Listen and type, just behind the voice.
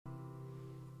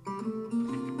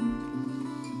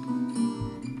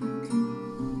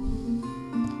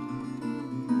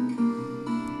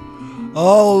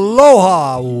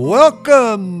Aloha!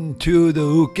 Welcome to the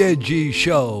Ukeji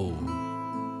Show.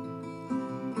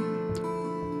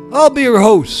 I'll be your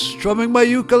host, strumming my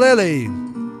ukulele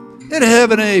and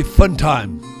having a fun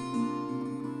time.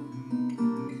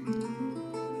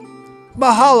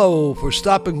 Mahalo for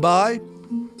stopping by.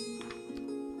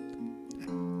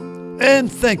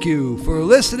 And thank you for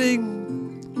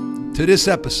listening to this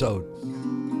episode.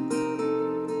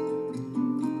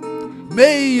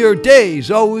 May your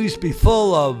days always be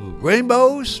full of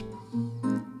rainbows,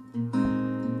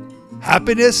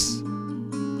 happiness,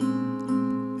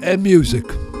 and music.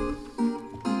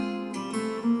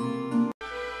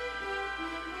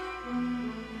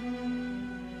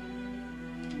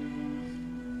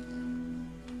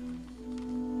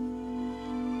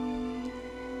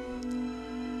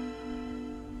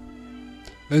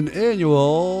 An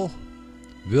annual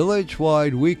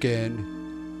village-wide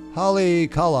weekend Hale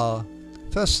Kala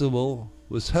Festival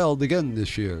was held again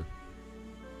this year.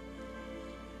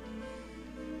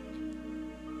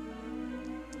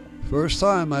 First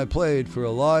time I played for a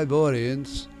live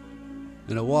audience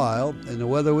in a while, and the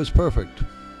weather was perfect.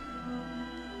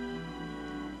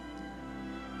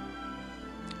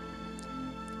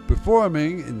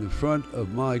 Performing in the front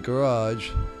of my garage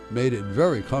made it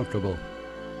very comfortable.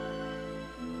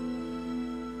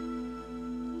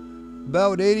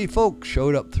 About 80 folks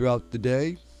showed up throughout the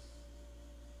day.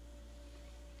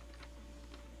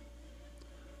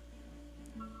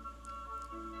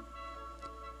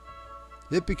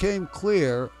 It became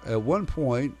clear at one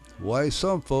point why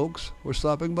some folks were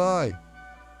stopping by.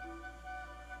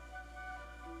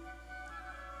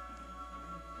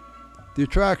 The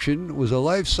attraction was a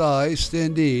life-size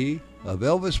standee of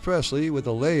Elvis Presley with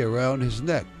a lei around his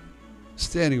neck,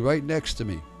 standing right next to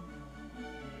me.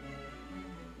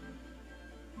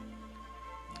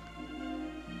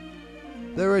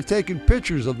 They were taking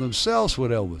pictures of themselves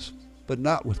with Elvis, but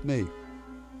not with me.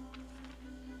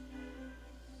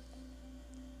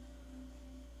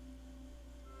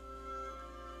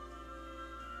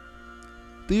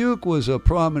 The uke was a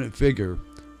prominent figure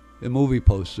in movie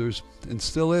posters and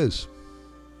still is.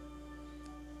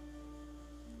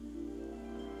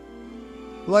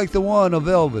 Like the one of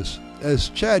Elvis as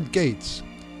Chad Gates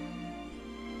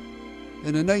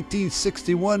in the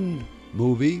 1961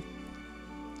 movie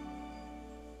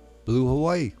Blue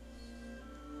Hawaii.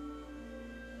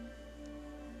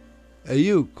 A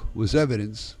uke was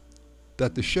evidence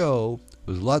that the show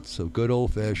was lots of good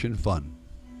old-fashioned fun.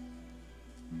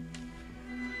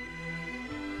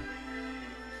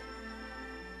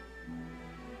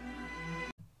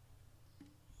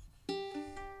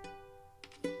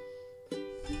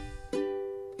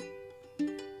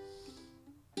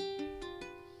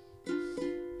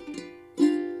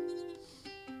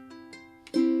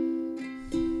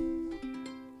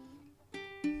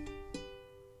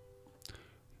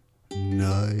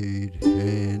 Night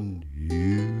and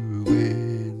you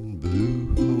in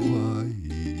blue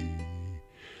Hawaii.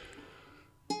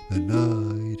 The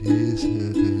night is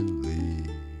heavenly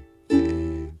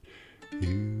and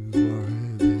you are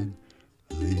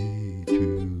heavenly to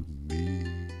me.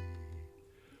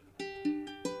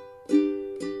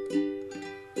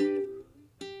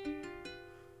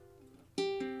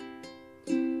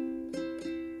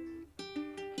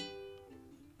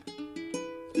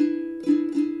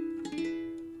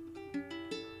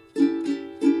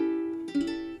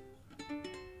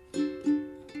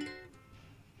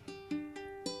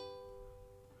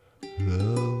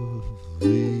 Lovely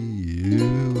you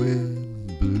in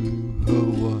blue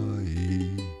Hawaii.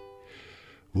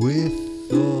 With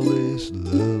all its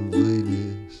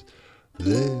loveliness,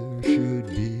 there should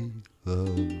be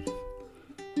love.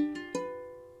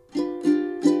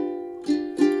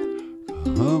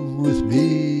 Come with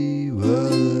me while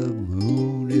the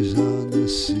moon is on the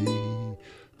sea.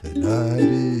 The night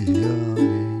is young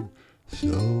and so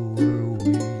are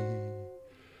we.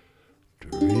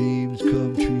 Dreams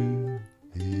come true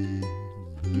in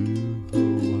blue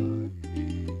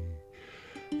Hawaii,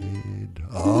 and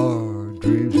our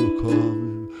dreams will come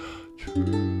true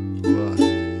on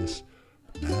this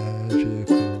night.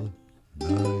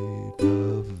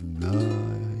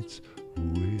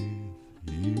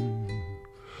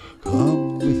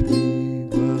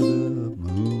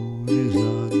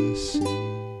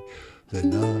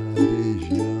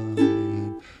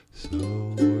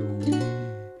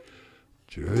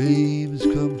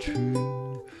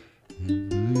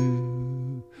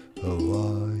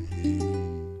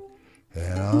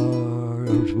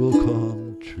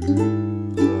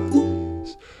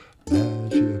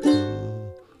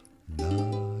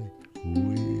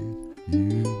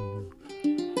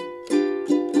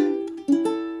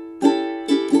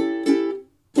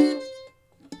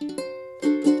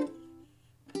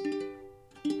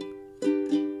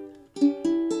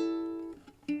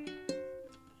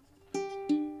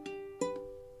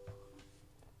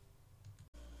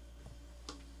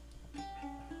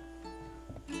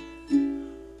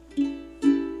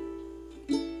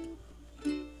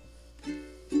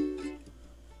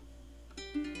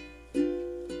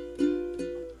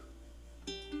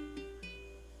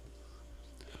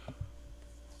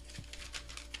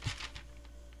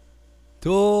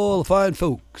 To all the fine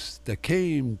folks that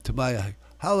came to my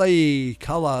Hale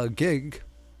Kala gig,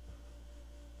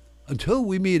 until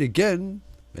we meet again,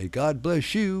 may God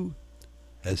bless you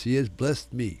as He has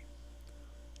blessed me.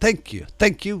 Thank you,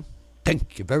 thank you,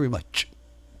 thank you very much.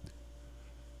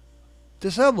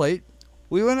 To celebrate,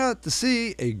 we went out to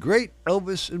see a great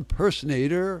Elvis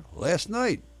impersonator last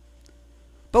night,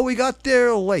 but we got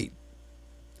there late.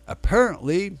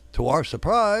 Apparently, to our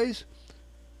surprise,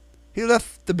 he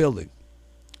left the building.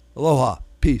 Aloha,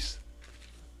 peace.